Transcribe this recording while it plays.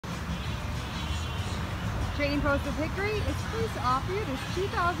Trading Post of Hickory is pleased to offer you this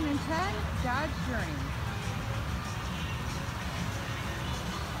 2010 Dodge Journey.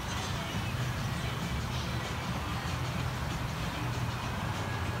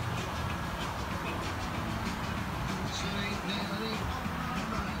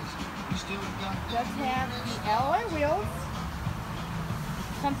 Does have the alloy wheels.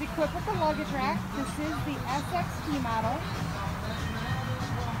 Comes equipped with the luggage rack. This is the SXT model.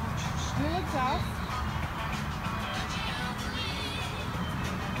 Dual exhaust.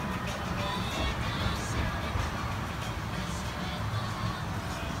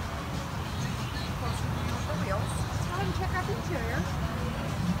 The wheels. Let's go ahead and check out the interior.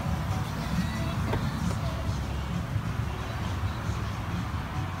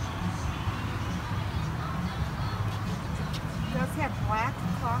 Does have black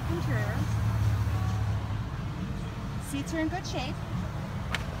cloth interior. Seats are in good shape.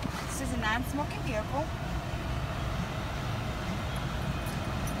 This is a non-smoking vehicle.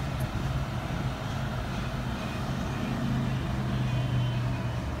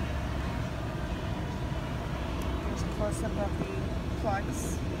 Here's a close-up of the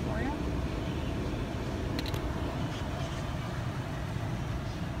plugs for you.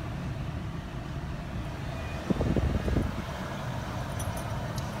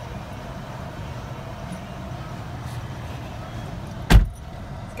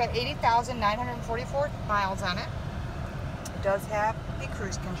 It's got 80,944 miles on it. It does have the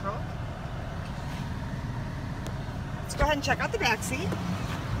cruise control. Let's go ahead and check out the back seat.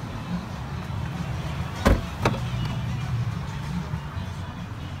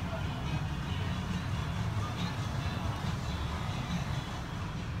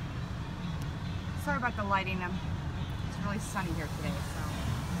 Sorry about the lighting. It's really sunny here today, so.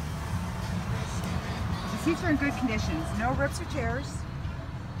 The seats are in good conditions. No rips or tears.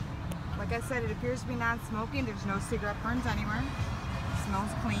 Like I said, it appears to be non-smoking. There's no cigarette burns anywhere. It smells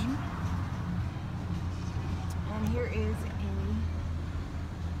clean. And here is a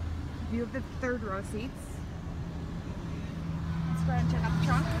view of the third row seats. Let's go ahead and check out the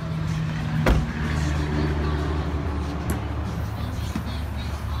trunk.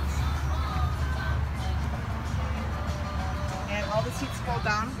 And all the seats fold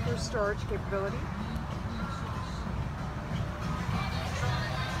down for storage capability.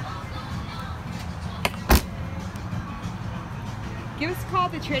 Give us a call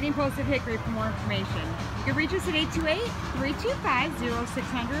at the Trading Post of Hickory for more information. You can reach us at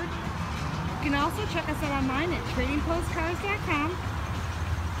 828-325-0600. You can also check us out online at tradingpostcars.com.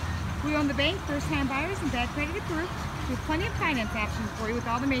 We own the bank, first-time buyers, and bad credit approved. We have plenty of finance options for you with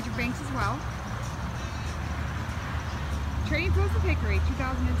all the major banks as well. Trading Post of Hickory,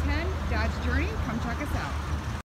 2010 Dodge Journey. Come check us out.